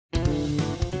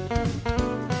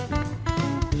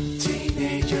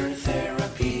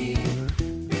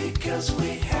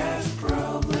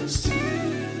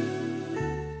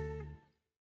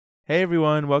Hey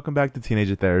everyone, welcome back to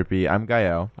Teenager Therapy. I'm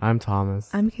Gael. I'm Thomas.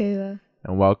 I'm Kayla.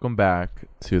 And welcome back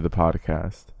to the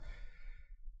podcast.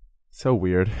 So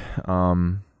weird.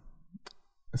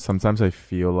 Sometimes I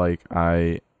feel like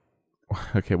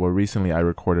recently I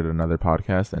recorded another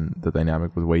podcast and the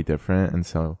dynamic was way different. And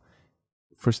so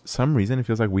for some reason, it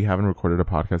feels like we haven't recorded a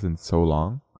podcast in so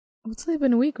long. It's only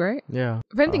been a week, right? Yeah.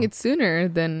 If anything, it's sooner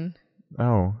than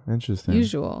Interesting.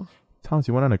 usual. Thomas,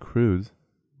 you went on a cruise.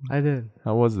 I did.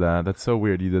 How was that? That's so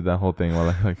weird. You did that whole thing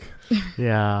while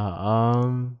Yeah.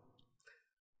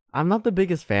 I'm not the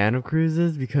biggest fan of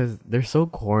cruises because they're so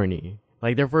corny.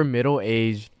 Like, they're for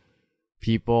middle-aged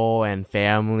people and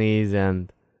families,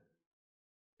 and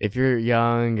if you're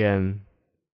young, and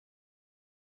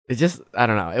it's just, I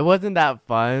don't know. It wasn't that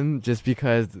fun just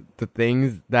because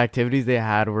the activities they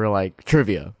had were like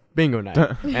trivia, bingo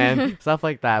night, and stuff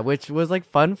like that, which was like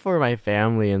fun for my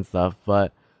family and stuff,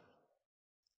 but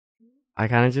I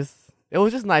kind of it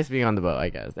was just nice being on the boat, I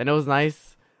guess. And it was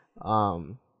nice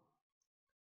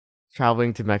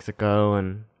traveling to Mexico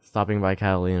and stopping by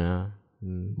Catalina.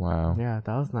 Wow. Yeah,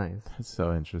 that was nice. That's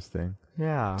so interesting.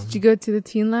 Yeah. Did you go to the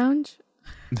teen lounge?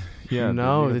 Yeah.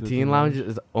 No, the teen lounge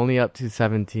is only up to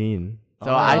 17. So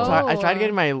Oh. I tried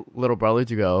getting my little brother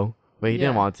to go, but he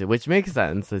didn't Yeah. want to, which makes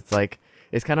sense. It's like,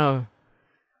 it's kind of,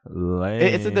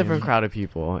 it's a different crowd of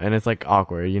people, and it's like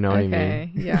awkward, you know what I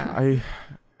mean? Yeah.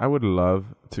 I would love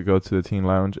to go to the teen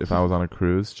lounge if I was on a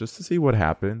cruise just to see what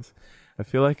happens. I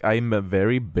feel like I'm a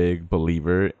very big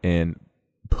believer in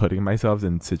putting myself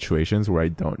in situations where I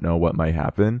don't know what might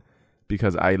happen,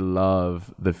 because I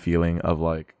love the feeling of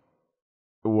like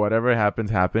whatever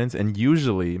happens, and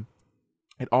usually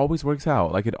it always works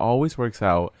out. Like, it always works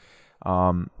out,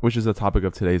 which is the topic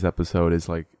of today's episode, is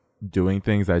like doing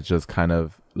things that just kind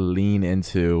of lean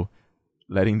into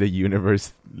letting the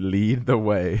universe lead the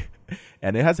way.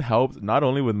 And it has helped not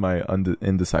only with my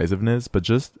indecisiveness, but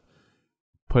just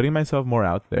putting myself more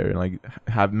out there and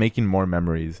like making more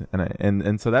memories.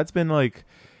 And so that's been like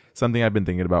something I've been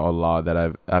thinking about a lot, that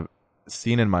I've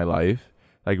seen in my life.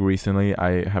 Like, recently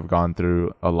I have gone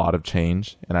through a lot of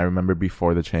change, and I remember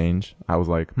before the change I was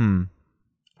like,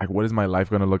 like, what is my life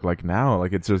going to look like now?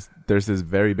 Like, it's just, there's this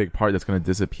very big part that's going to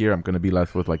disappear. I'm going to be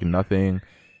left with like nothing,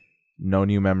 no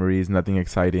new memories, nothing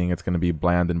exciting. It's going to be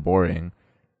bland and boring.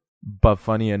 But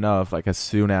funny enough, like, as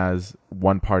soon as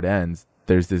one part ends,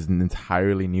 there's this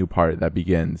entirely new part that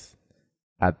begins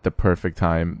at the perfect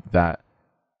time that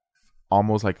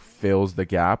almost like fills the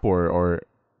gap, or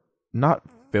not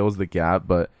fills the gap,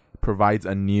 but provides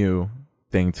a new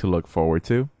thing to look forward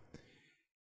to.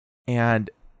 And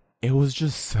it was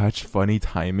just such funny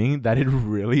timing that it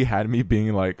really had me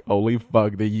being like, holy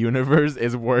fuck, the universe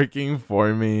is working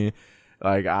for me.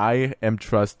 Like, I am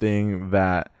trusting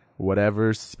that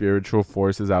whatever spiritual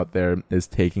force is out there is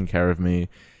taking care of me.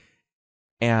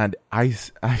 And I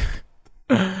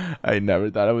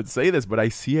never thought I would say this, but I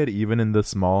see it even in the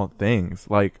small things.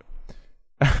 Like,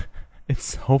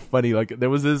 it's so funny. Like,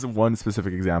 there was this one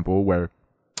specific example where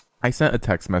I sent a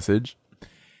text message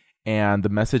and the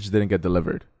message didn't get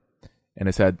delivered. And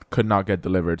it said, could not get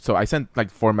delivered. So I sent like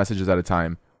 4 messages at a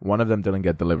time. One of them didn't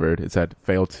get delivered. It said,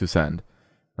 failed to send.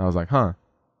 And I was like,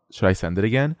 should I send it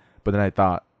again? But then I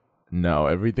thought, no,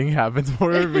 everything happens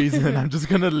for a reason. I'm just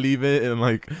gonna leave it, and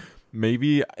like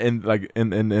maybe in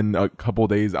a couple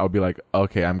days I'll be like,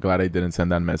 okay, I'm glad I didn't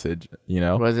send that message, you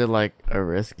know? Was it like a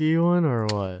risky one or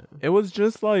what? It was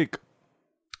just like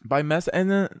by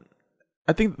and then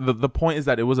I think the point is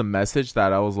that it was a message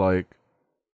that I was like,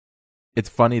 it's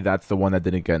funny that's the one that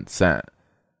didn't get sent.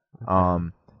 Okay.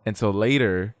 And so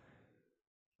later,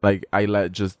 like, I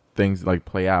let just things like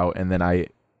play out, and then I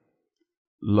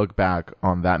look back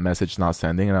on that message not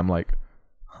sending, and I'm like,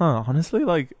 honestly,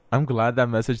 like, I'm glad that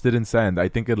message didn't send. I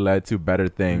think it led to better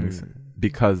things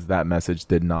because that message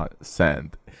did not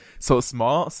send. So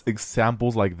small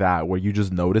examples like that, where you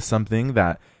just notice something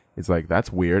that it's like,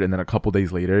 that's weird, and then a couple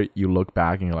days later you look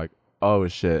back and you're like, oh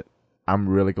shit, I'm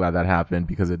really glad that happened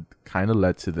because it kind of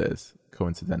led to this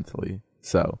coincidentally.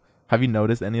 So have you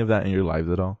noticed any of that in your lives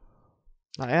at all?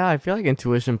 Yeah, I feel like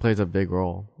intuition plays a big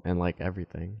role in like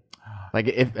everything. Like,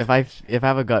 if I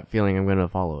have a gut feeling, I'm gonna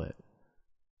follow it.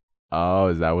 Oh,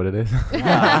 is that what it is? Is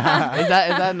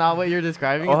that not what you're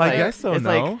describing? Well, It's I guess so, It's no?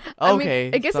 like, I okay.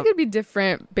 mean, I guess it could be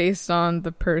different based on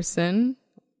the person,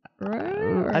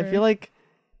 right? I feel like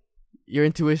your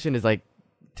intuition is like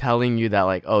telling you that,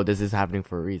 like, oh, this is happening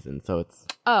for a reason. So it's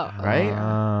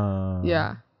right.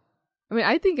 Yeah. I mean,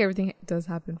 I think everything does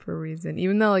happen for a reason,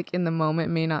 even though like in the moment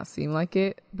it may not seem like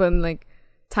it, but like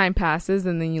time passes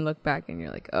and then you look back and you're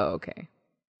like, oh, okay,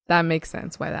 that makes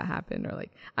sense why that happened, or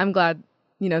like, I'm glad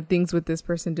things with this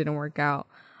person didn't work out.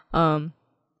 But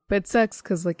it sucks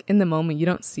because like in the moment you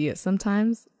don't see it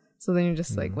sometimes. So then you're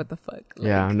just like, what the fuck? Like,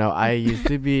 Yeah, no, I used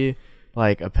to be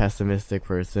like a pessimistic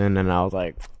person, and I was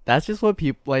like, that's just what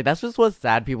people like. That's just what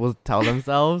sad people tell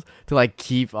themselves to like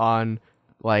keep on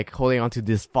like holding on to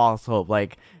this false hope.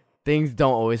 Like things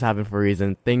don't always happen for a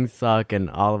reason. Things suck and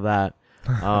all of that.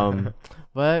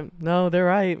 But no, they're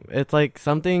right. It's like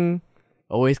something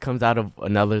always comes out of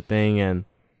another thing, and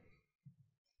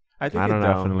I think I it don't know.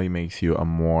 definitely makes you a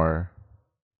more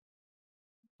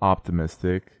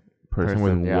optimistic person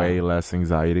with yeah. way less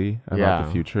anxiety about Yeah.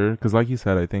 the future. Because, like you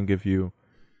said, I think if you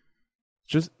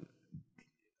just,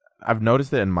 I've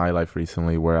noticed it in my life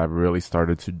recently where I've really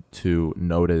started to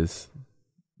notice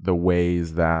the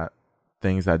ways that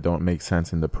things that don't make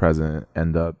sense in the present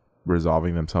end up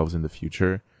resolving themselves in the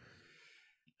future.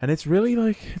 And it's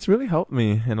really helped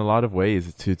me in a lot of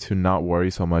ways to not worry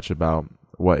so much about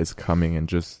what is coming and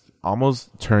just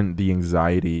almost turn the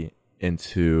anxiety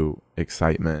into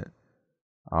excitement.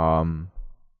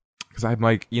 Because I'm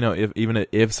like,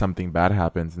 if something bad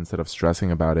happens, instead of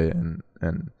stressing about it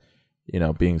and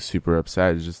being super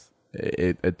upset, it's just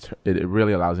it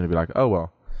really allows me to be like, oh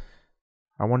well,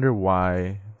 I wonder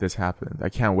why this happened. I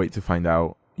can't wait to find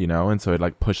out, and so it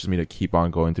like pushes me to keep on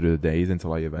going through the days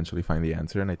until I eventually find the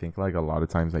answer. And I think like a lot of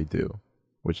times I do,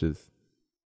 which is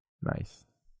nice.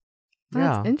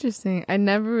 That's interesting. I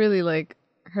never really like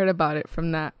heard about it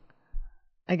from that,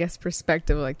 I guess,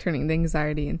 perspective, like turning the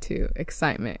anxiety into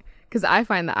excitement. Because I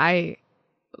find that I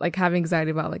like have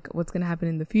anxiety about like what's gonna happen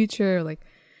in the future, like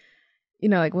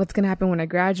like what's gonna happen when I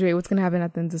graduate, what's gonna happen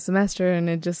at the end of the semester, and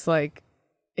it just like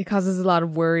it causes a lot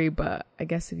of worry. But I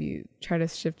guess if you try to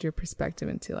shift your perspective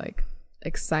into like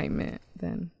excitement,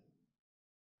 then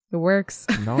it works.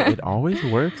 No, it always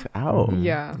works out. Mhm.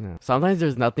 Yeah. Sometimes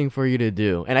there's nothing for you to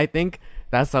do, and I think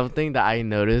that's something that I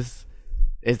notice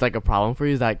is like a problem for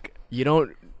you. Is like you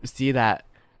don't see that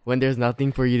when there's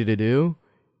nothing for you to do,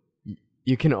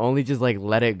 you can only just like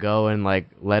let it go and like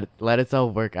let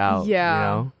itself work out.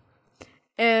 Yeah.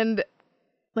 And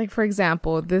like for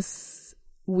example, this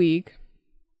week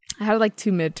I had like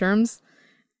 2 midterms.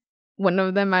 One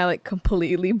of them I like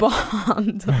completely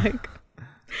bombed. Like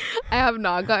I have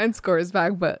not gotten scores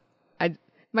back, but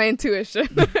my intuition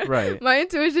Right. my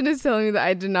intuition is telling me that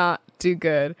I did not do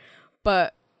good.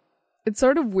 But it's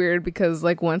sort of weird because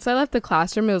like once I left the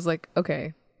classroom, it was like,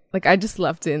 okay, like I just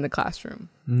left it in the classroom.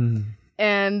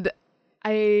 And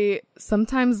I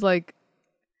sometimes like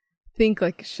think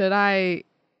like, should I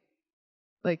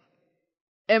like,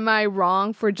 am I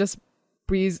wrong for just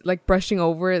brushing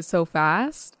over it so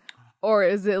fast? Or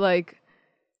is it like,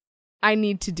 I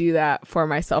need to do that for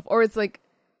myself? Or it's like,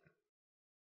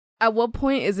 at what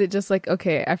point is it just like,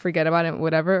 okay, I forget about it,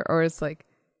 whatever? Or it's like,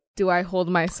 do I hold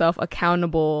myself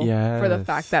accountable for the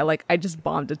fact that like I just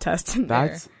bombed a test in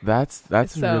there? That's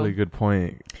So- a really good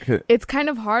point. It's kind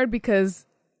of hard because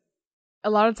a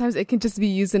lot of times it can just be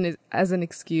used as an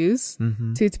excuse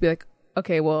to be like,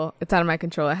 okay, well, it's out of my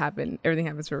control. It happened. Everything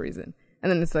happens for a reason.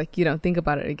 And then it's like, you don't think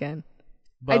about it again.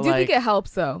 But I do think it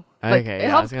helps though. Like, Okay, it yeah, I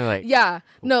helps. was gonna like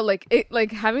No, like it,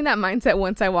 like having that mindset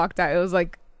once I walked out, it was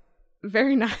like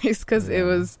very nice because it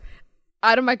was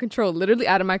out of my control, literally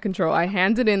out of my control. I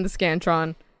handed in the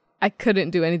Scantron. I couldn't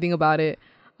do anything about it.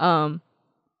 But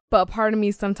a part of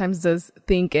me sometimes does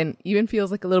think and even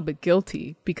feels like a little bit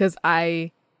guilty because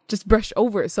I just brushed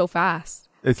over it so fast.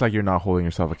 It's like you're not holding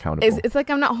yourself accountable. It's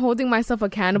like I'm not holding myself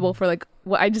accountable for like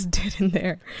what I just did in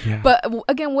there. Yeah. But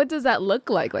again, what does that look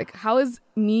like? Like, how is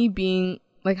me beating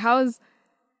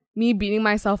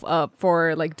myself up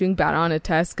for like doing bad on a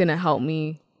test gonna help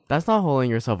me? that's not holding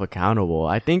yourself accountable.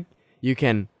 I think you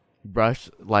can brush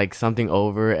like something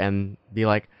over and be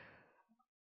like,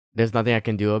 there's nothing I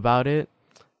can do about it,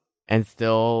 and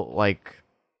still like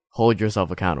hold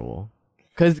yourself accountable.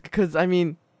 Cause I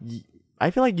mean, I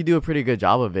feel like you do a pretty good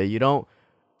job of it. You don't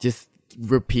just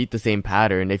repeat the same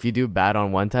pattern. If you do bad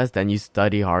on one test, then you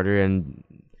study harder and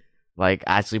like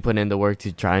actually put in the work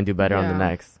to try and do better on the Yeah.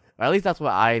 next. Or at least that's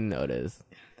what I noticed.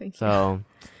 Thank you. So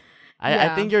I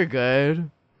Yeah. think you're good.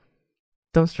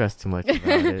 Don't stress too much about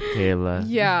it, Kayla.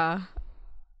 Yeah.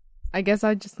 I guess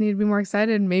I just need to be more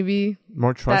excited. Maybe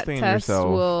More that trusting in test yourself.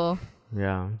 will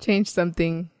Yeah. change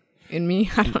something in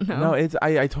me. I don't know. No, it's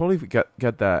I totally get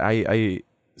that. I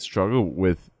struggle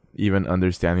with even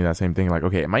understanding that same thing. Like,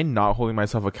 okay, am I not holding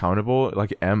myself accountable?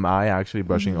 Like, am I actually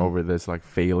brushing over this like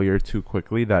failure too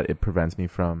quickly that it prevents me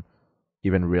from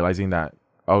even realizing that,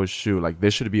 oh shoot, like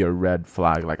this should be a red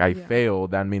flag. Like I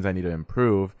failed, that means I need to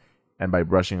improve. And by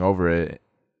brushing over it,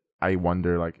 I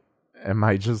wonder like, am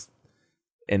I just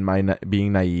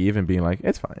being naive and being like,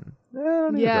 it's fine. I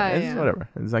don't need Yeah, to do it. It's yeah. just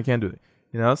whatever. I can't do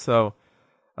it. So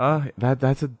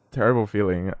that's a terrible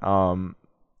feeling. Holding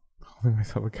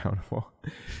myself accountable.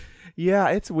 Yeah,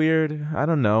 it's weird. I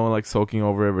don't know, like sulking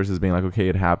over it versus being like, okay,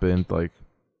 it happened. Like,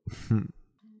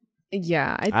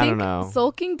 Yeah, I don't think know.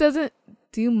 sulking doesn't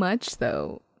do much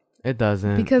though, It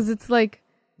doesn't. because it's like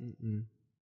mm-mm.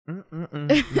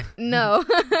 no.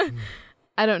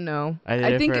 I don't know. I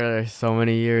did think it for so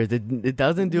many years. It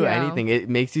doesn't do Yeah. anything. It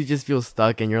makes you just feel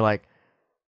stuck, and you're like,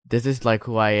 this is like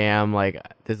who I am. Like,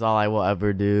 this is all I will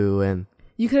ever do. And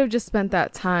you could have just spent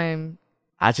that time.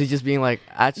 actually just being like,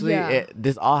 Yeah.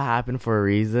 this all happened for a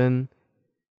reason,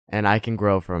 and I can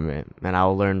grow from it, and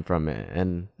I'll learn from it.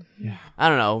 And Yeah. I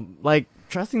don't know, like,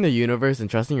 trusting the universe and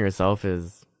trusting yourself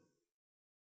is,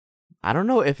 I don't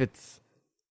know if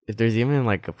there's even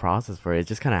like a process for it. It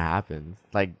just kind of happens.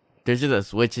 Like, there's just a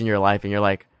switch in your life, and you're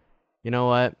like, you know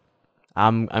what,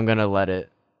 I'm gonna let it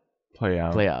Play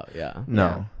out. Yeah. No.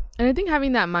 Yeah. And I think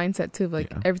having that mindset too, of like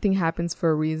Yeah. everything happens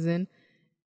for a reason,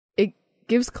 it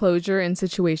gives closure in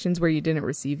situations where you didn't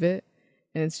receive it.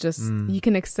 And it's just, you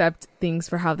can accept things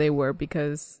for how they were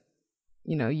because,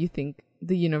 you think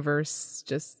the universe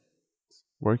just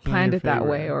Working in planned your it that favor.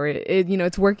 way, or it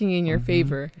it's working in your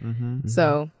favor. Mm-hmm.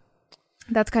 So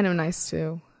that's kind of nice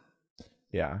too.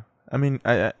 Yeah. I mean,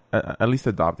 I at least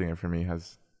adopting it for me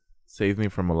has saved me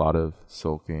from a lot of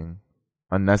sulking,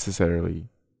 unnecessarily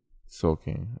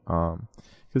sulking.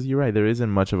 Because you're right, there isn't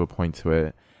much of a point to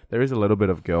it. There is a little bit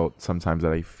of guilt sometimes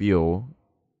that I feel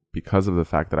because of the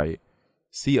fact that I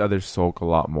see others sulk a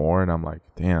lot more, and I'm like,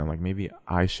 damn, like maybe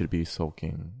I should be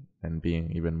sulking and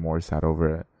being even more sad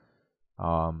over it.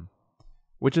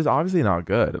 Which is obviously not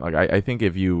good. Like I think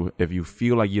if you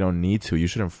feel like you don't need to, you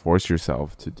shouldn't force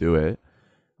yourself to do it.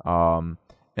 And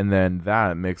then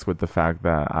that mixed with the fact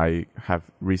that I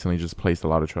have recently just placed a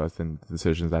lot of trust in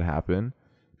decisions that happen,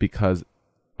 because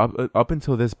up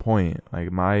until this point,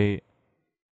 like my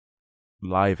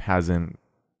life hasn't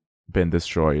been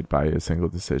destroyed by a single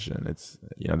decision. It's,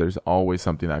 there's always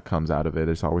something that comes out of it.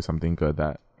 There's always something good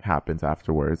that happens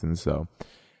afterwards. And so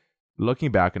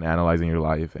looking back and analyzing your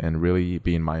life and really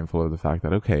being mindful of the fact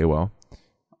that, okay, well,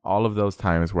 all of those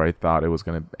times where I thought it was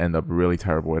going to end up really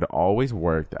terrible, it always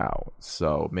worked out.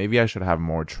 So maybe I should have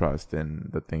more trust in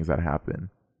the things that happen.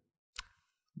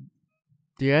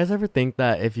 Do you guys ever think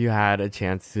that if you had a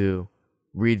chance to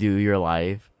redo your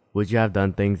life, would you have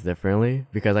done things differently?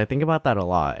 Because I think about that a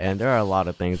lot, and there are a lot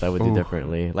of things I would do Ooh.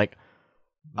 differently. Like,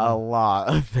 a lot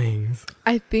of things.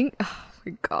 I think, oh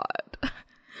my God. But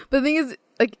the thing is,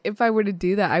 like, if I were to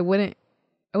do that, I wouldn't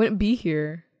be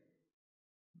here.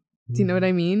 Do you know what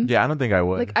I mean? Yeah, I don't think I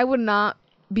would. Like, I would not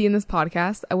be in this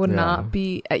podcast. I would Yeah. not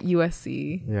be at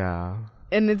USC. Yeah.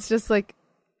 And it's just like,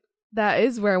 that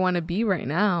is where I want to be right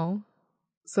now.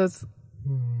 So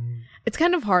it's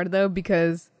kind of hard though,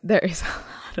 because there is a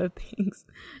lot of things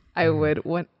I would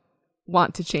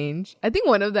want to change. I think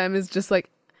one of them is just like,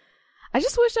 I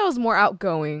just wish I was more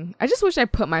outgoing. I just wish I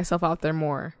put myself out there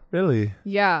more. Really?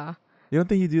 Yeah. You don't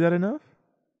think you do that enough?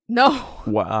 No.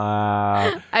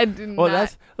 Wow. I do not. Well,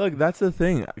 that's the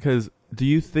thing. Because do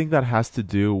you think that has to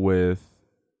do with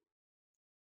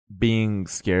being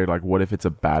scared? Like, what if it's a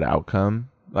bad outcome?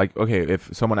 Like, okay, if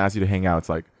someone asks you to hang out, it's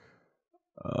like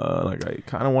I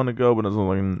kind of want to go, but it's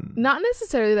like Not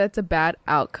necessarily that's a bad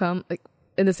outcome. Like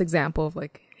in this example of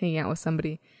like hanging out with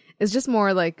somebody, it's just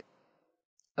more like,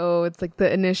 oh, it's like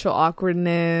the initial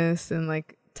awkwardness and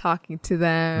like talking to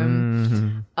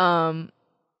them.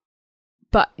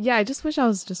 But yeah, I just wish I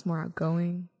was just more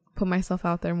outgoing, put myself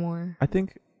out there more. I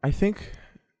think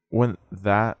when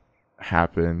that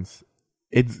happens,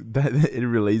 it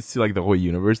relates to like the whole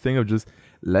universe thing of just,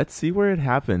 let's see where it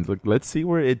happens. Like, let's see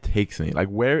where it takes me. Like,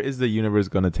 where is the universe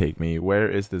going to take me?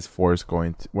 Where is this force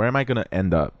going to, where am I going to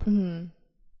end up? Mm-hmm.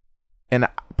 And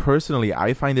personally,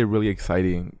 I find it really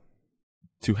exciting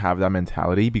to have that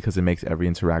mentality, because it makes every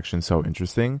interaction so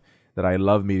interesting, that I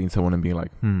love meeting someone and being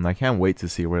like, I can't wait to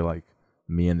see where like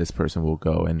me and this person will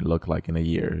go and look like in a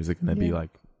year. Is it going to be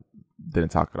like, didn't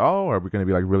talk at all, or are we going to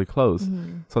be like really close?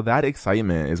 So that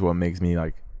excitement is what makes me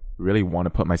like really want to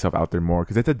put myself out there more,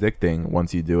 because it's addicting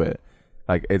once you do it.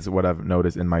 Like, it's what I've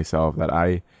noticed in myself,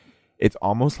 that it's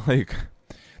almost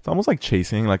like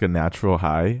chasing like a natural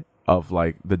high of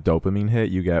like the dopamine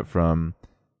hit you get from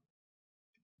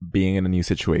being in a new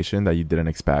situation that you didn't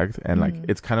expect. And like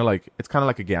it's kind of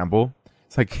like a gamble.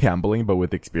 It's like gambling, but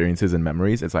with experiences and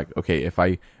memories. It's like, okay, if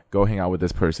I go hang out with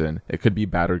this person, it could be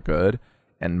bad or good.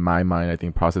 And my mind, I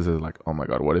think, processes like, oh my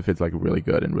God, what if it's like really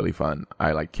good and really fun?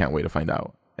 I like can't wait to find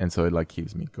out. And so it like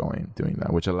keeps me going, doing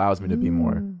that, which allows me to be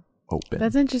more open.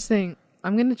 That's interesting.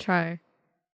 I'm going to try.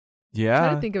 Yeah.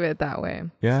 Try to think of it that way.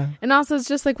 Yeah. And also, it's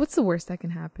just like, what's the worst that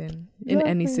can happen in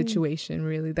any Exactly. situation,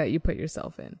 really, that you put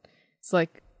yourself in? It's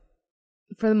like,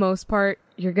 for the most part,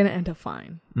 you're going to end up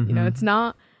fine. You know, Mhm. it's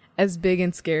not as big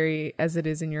and scary as it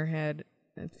is in your head.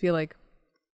 I feel like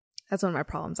that's one of my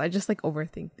problems. I just like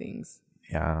overthink things,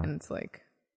 Yeah. and it's like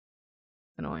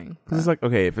annoying. Because it's like,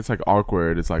 okay, if it's like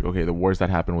awkward, it's like, okay, the worst that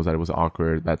happened was that it was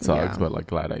awkward. That sucks, Yeah. but like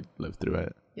glad I lived through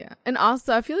it. Yeah. And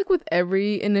also, I feel like with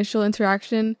every initial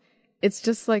interaction, it's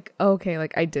just like, oh, okay,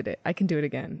 like I did it. I can do it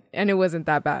again. And it wasn't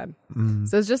that bad.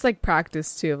 So it's just like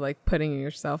practice too of like putting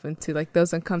yourself into like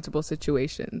those uncomfortable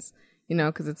situations, you know,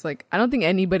 because it's like, I don't think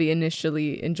anybody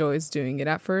initially enjoys doing it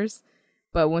at first.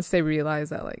 But once they realize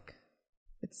that like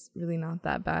it's really not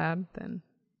that bad, then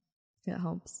it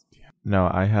helps. No,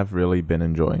 I have really been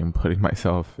enjoying putting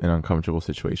myself in uncomfortable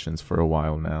situations for a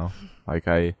while now. Like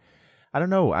I don't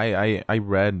know. I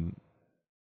read,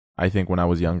 I think when I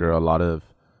was younger, a lot of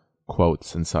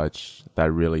quotes and such that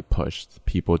really pushed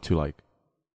people to like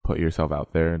put yourself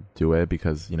out there, do it,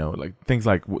 because, you know, like things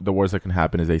like the worst that can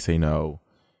happen is they say no.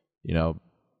 You know,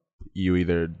 you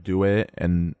either do it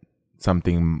and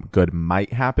something good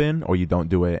might happen, or you don't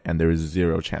do it and there is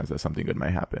zero chance that something good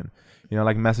might happen. You know,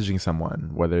 like messaging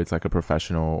someone, whether it's like a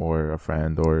professional or a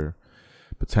friend or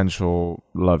potential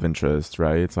love interest,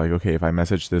 right? It's like, okay, if I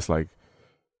message this like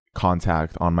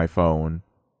contact on my phone,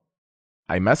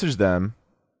 I message them,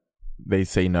 they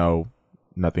say no,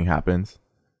 nothing happens.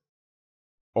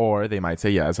 Or they might say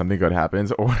yeah, something good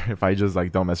happens. Or if I just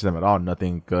like don't message them at all,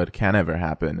 nothing good can ever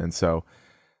happen. And so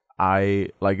I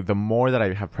like, the more that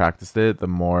I have practiced it, the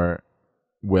more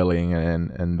willing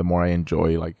and the more I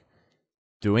enjoy like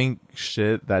doing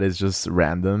shit that is just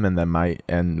random and that might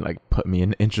and like put me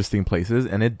in interesting places.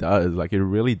 And it does, like it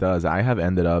really does. I have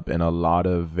ended up in a lot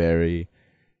of very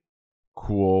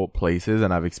cool places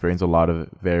and I've experienced a lot of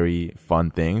very fun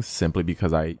things simply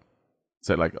because I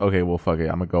said like, okay, well, fuck it,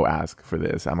 I'm gonna go ask for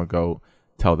this, I'm gonna go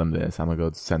tell them this, I'm gonna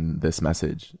go send this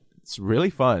message. It's really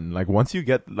fun. Like once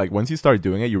you start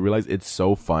doing it, you realize it's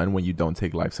so fun when you don't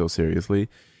take life so seriously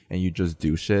and you just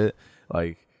do shit.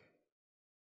 Like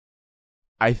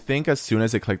I think as soon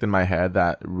as it clicked in my head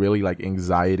that really like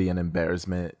anxiety and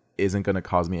embarrassment isn't going to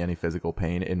cause me any physical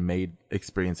pain, it made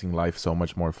experiencing life so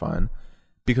much more fun,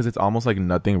 because it's almost like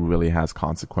nothing really has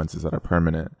consequences that are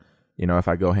permanent. You know, if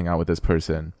I go hang out with this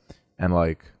person and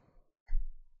like,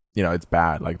 you know, it's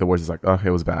bad, like the worst is like, oh, it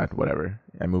was bad, whatever,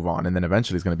 I move on, and then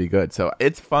eventually it's going to be good. So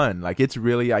it's fun. Like it's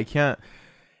really, I can't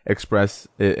express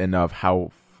it enough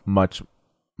how much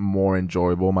more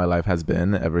enjoyable my life has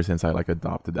been ever since I like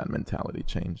adopted that mentality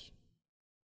change.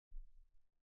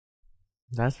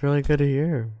 That's really good to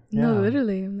hear. No, Yeah.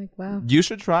 literally. I'm like, wow. You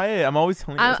should try it. I'm always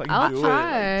telling you, it's like, I'll do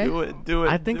try. it, do it.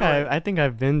 I think do it. I think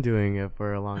I've been doing it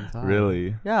for a long time.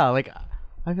 Really? Yeah, like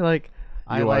I feel like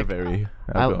You are very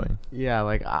outgoing. Yeah,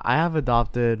 like I have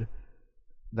adopted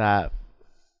that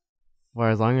for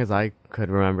as long as I could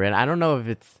remember, and I don't know if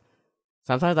it's.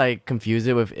 Sometimes I confuse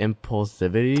it with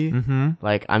impulsivity. Mm-hmm.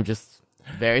 Like I'm just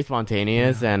very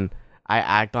spontaneous and I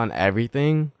act on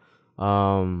everything.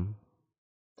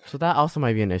 So that also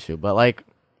might be an issue. But like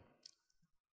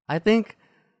I think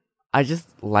I just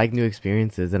like new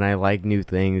experiences and I like new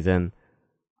things, and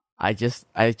I chase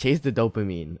the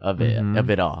dopamine of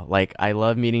it all. Like I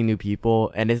love meeting new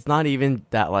people, and it's not even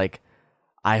that like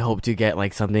I hope to get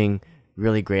like something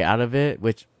really great out of it,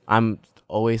 which I'm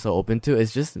always so open to.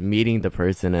 It's just meeting the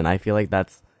person, and I feel like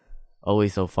that's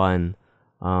always so fun.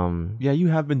 Yeah, you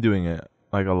have been doing it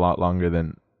like a lot longer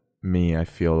than me, I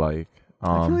feel like.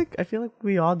 I feel like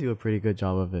we all do a pretty good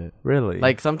job of it. Really?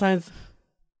 Like sometimes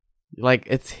like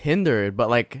it's hindered, but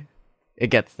like it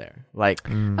gets there. Like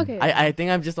Okay. I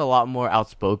think I'm just a lot more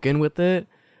outspoken with it.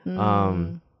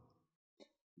 and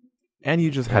you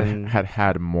just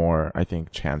had more, I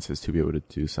think, chances to be able to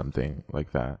do something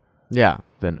like that Yeah.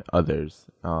 than others.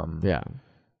 Yeah.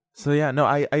 So yeah, no,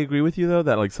 I agree with you though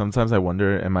that like sometimes I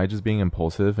wonder, am I just being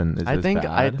impulsive and is I this think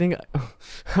bad?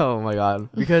 oh my god,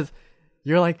 because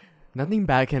you're like nothing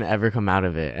bad can ever come out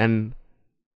of it, and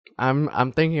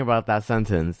I'm thinking about that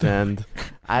sentence, and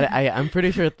I'm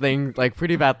pretty sure things like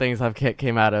pretty bad things have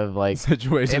came out of like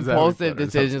situations that impulsive we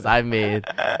put decisions I've made.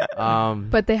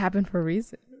 But they happen for a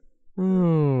reason.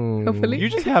 Hopefully. You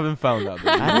just haven't found out.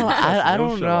 I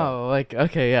don't know. Like,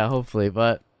 okay, yeah, hopefully,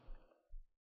 but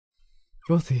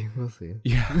we'll see.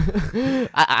 Yeah.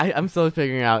 I'm still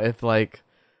figuring out if like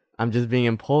I'm just being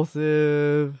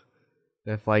impulsive,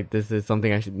 if like this is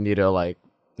something I should need to like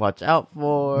watch out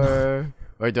for,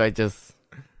 or do I just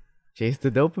chase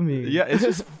the dopamine? Yeah, it's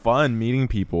just fun meeting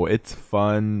people. It's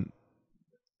fun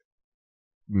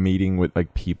meeting with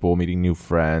like people, meeting new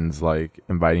friends, like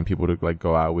inviting people to like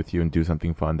go out with you and do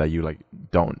something fun that you like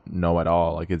don't know at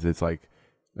all. Like it's like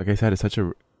I said, it's such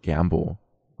a gamble.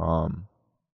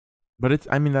 But it's,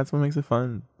 I mean, that's what makes it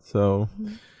fun. So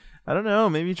I don't know,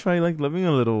 maybe try like living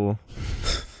a little.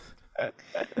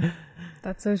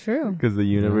 That's so true. Because the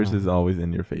universe is always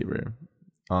in your favor.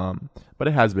 But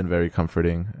it has been very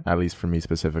comforting, at least for me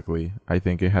specifically. I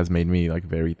think it has made me like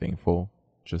very thankful.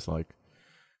 Just like,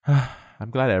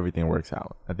 I'm glad everything works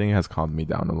out. I think it has calmed me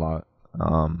down a lot.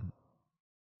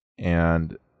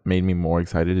 And made me more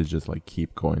excited to just like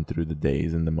keep going through the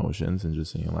days and the motions and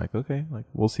just saying like, okay, like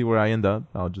we'll see where I end up.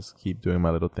 I'll just keep doing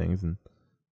my little things and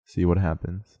see what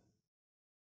happens.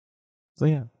 So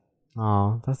yeah.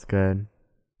 Oh, that's good.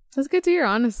 That's good to hear,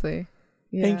 honestly.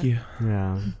 Yeah. Thank you.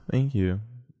 Yeah. Thank you.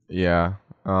 Yeah.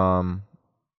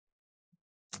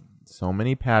 So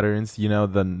many patterns. You know,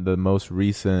 the most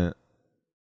recent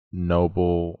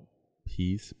Nobel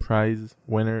Peace Prize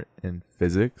winner in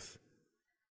physics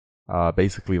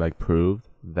basically like proved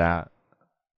that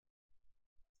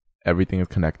everything is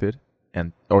connected,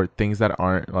 and or things that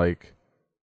aren't like,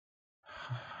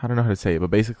 I don't know how to say it, but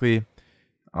basically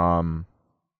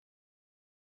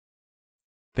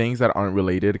things that aren't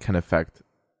related can affect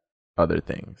other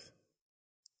things.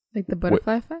 Like the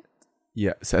butterfly effect?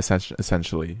 Yeah,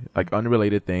 essentially. Like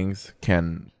unrelated things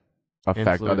can affect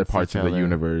Influence other parts each of the other.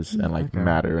 universe and like Okay.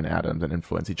 matter and atoms and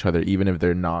influence each other, even if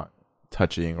they're not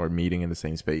touching or meeting in the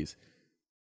same space.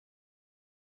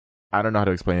 I don't know how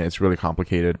to explain it. It's really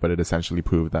complicated, but it essentially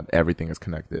proved that everything is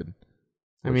connected.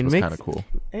 I Which mean, was makes kind of cool.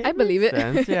 I believe it.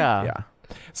 sense, yeah. Yeah.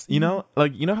 You know,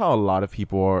 like, you know how a lot of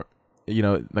people are, you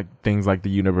know, like things like the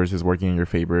universe is working in your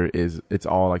favor, it's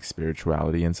all like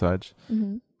spirituality and such.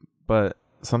 Mm-hmm. But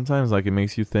sometimes like it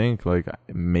makes you think like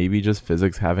maybe just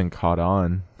physics haven't caught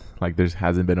on. Like there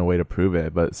hasn't been a way to prove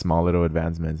it, but small little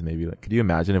advancements maybe. Like, could you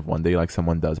imagine if one day like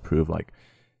someone does prove like,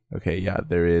 okay, yeah,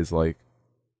 there is like,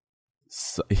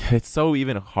 so, it's so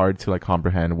even hard to like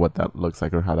comprehend what that looks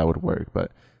like or how that would work.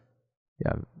 But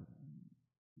yeah,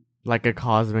 Like a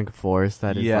cosmic force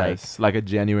that is yes, like a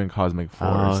genuine cosmic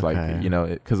force. Oh, okay. Like, you know,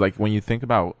 because like when you think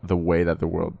about the way that the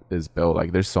world is built,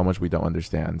 like there's so much we don't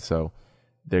understand. So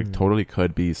there totally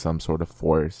could be some sort of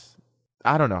force.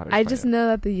 I don't know how to I explain just it. know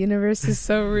that the universe is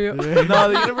so real. No,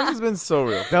 the universe has been so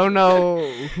real. don't know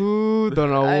who, don't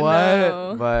know I what,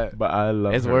 know. but I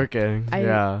love it's her. working.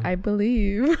 yeah. I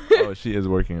believe. Oh, she is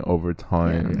working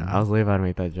overtime. Yeah, I was late about to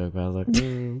make that joke, but I was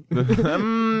like,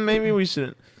 Maybe we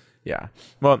shouldn't. Yeah.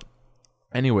 Well,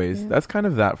 anyways, Yeah. that's kind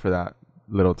of that for that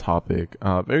little topic.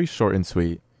 Very short and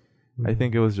sweet. I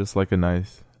think it was just like a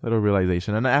nice little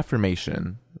realization, an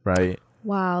affirmation, right?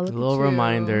 Wow. Look A little at you.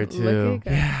 reminder, Look too. at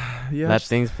God. Yeah. let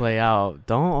things play out.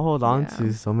 Don't hold on Yeah.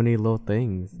 to so many little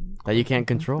things that you can't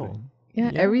control.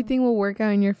 Yeah, Yeah. everything will work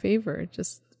out in your favor.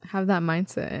 Just have that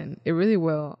mindset, and it really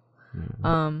will.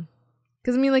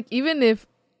 Because I mean, like even if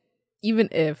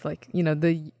like, you know,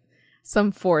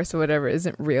 some force or whatever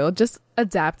isn't real, just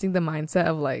adapting the mindset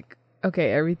of like,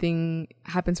 okay, everything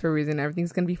happens for a reason,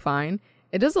 everything's gonna be fine.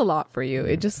 It does a lot for you.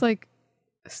 It just like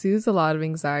soothes a lot of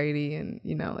anxiety, and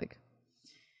you know, like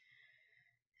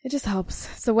it just helps.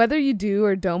 So whether you do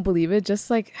or don't believe it,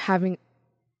 just like having,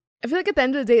 I feel like at the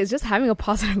end of the day, it's just having a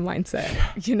positive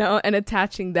mindset, you know, and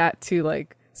attaching that to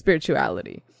like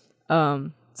spirituality.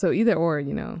 So either or,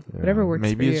 you know, whatever works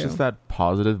Maybe for it's you. just that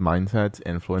positive mindset to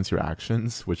influence your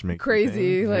actions, which makes you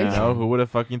Crazy, think, like- you know, who would have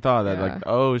fucking thought that? Yeah. Like,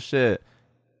 oh shit,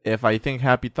 if I think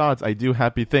happy thoughts, I do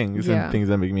happy things Yeah. and things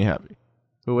that make me happy.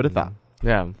 Who would have thought?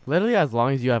 Yeah, literally, as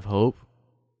long as you have hope,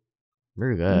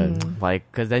 you're good. Like,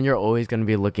 because then you're always gonna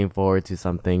be looking forward to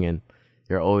something, and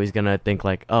you're always gonna think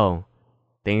like, oh,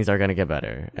 things are gonna get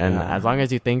better. And Yeah. as long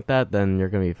as you think that, then you're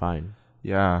gonna be fine.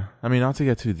 Yeah, I mean, not to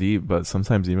get too deep, but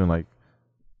sometimes even like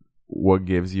what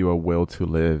gives you a will to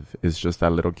live is just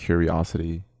that little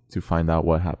curiosity to find out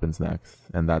what happens next,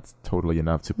 and that's totally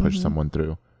enough to push someone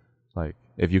through. Like,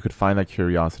 if you could find that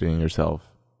curiosity in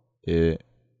yourself, it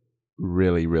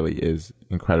really, really is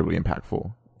incredibly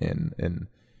impactful in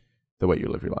the way you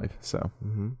live your life. So,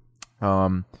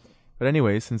 but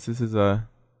anyway, since this is a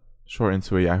short and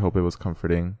sweet, I hope it was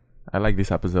comforting. I like these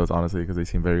episodes honestly because they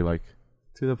seem very like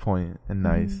to the point and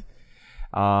nice.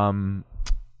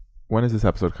 When is this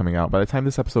episode coming out? By the time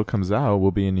this episode comes out,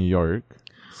 we'll be in New York.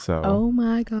 So Oh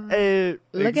my god!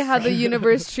 Look at how the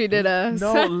universe treated us.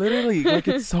 no, literally, like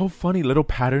it's so funny, little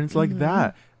patterns like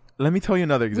that. Let me tell you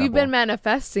another example. We've been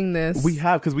manifesting this. We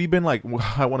have, because we've been like,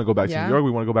 I want to go back to Yeah. New York. We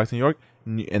want to go back to New York.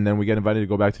 And then we get invited to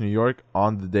go back to New York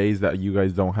on the days that you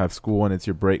guys don't have school and it's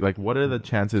your break. Like, what are the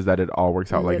chances that it all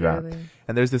works out like that? Literally.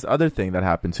 And there's this other thing that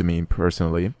happened to me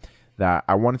personally that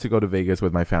I wanted to go to Vegas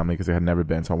with my family because I had never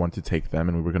been. So I wanted to take them,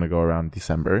 and we were going to go around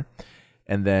December.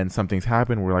 And then something's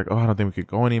happened. We're like, oh, I don't think we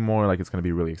could go anymore. Like, it's going to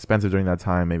be really expensive during that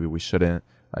time. Maybe we shouldn't.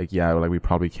 Like, yeah, like we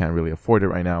probably can't really afford it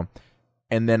right now.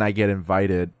 And then I get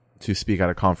invited to speak at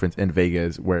a conference in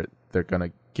Vegas where they're going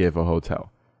to give a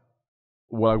hotel.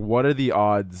 Well, like, what are the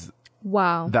odds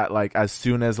Wow. that, like, as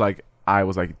soon as, like, I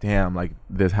was like, damn, like,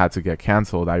 this had to get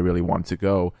canceled. I really want to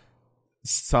go.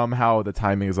 Somehow the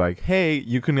timing is like, hey,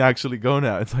 you can actually go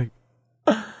now. It's like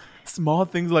small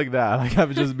things like that. Like,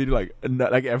 I've just been like, no,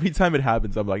 like every time it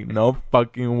happens, I'm like, no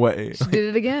fucking way. She did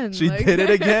it again. She did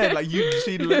it again. Like,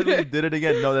 she literally did it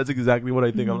again. No, that's exactly what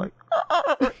I think. I'm like,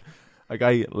 like,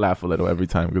 I laugh a little every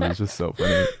time because it's just so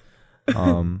funny.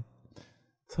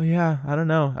 So yeah, I don't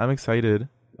know. I'm excited.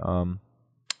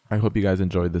 I hope you guys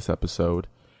enjoyed this episode.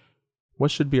 What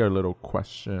should be our little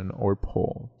question or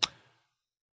poll?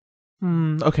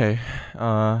 Okay.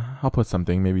 I'll put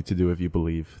something maybe to do if you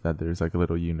believe that there's like a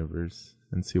little universe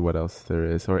and see what else there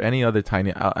is, or any other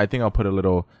tiny. I think I'll put a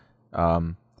little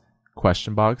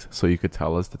question box so you could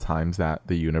tell us the times that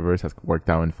the universe has worked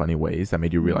out in funny ways that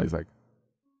made you realize like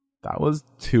that was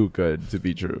too good to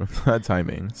be true. That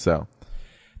timing. So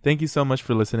thank you so much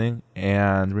for listening,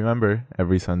 and remember,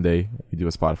 every Sunday we do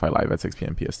a Spotify live at 6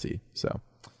 p.m. PST. So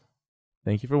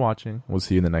thank you for watching. We'll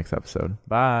see you in the next episode.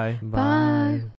 Bye. Bye.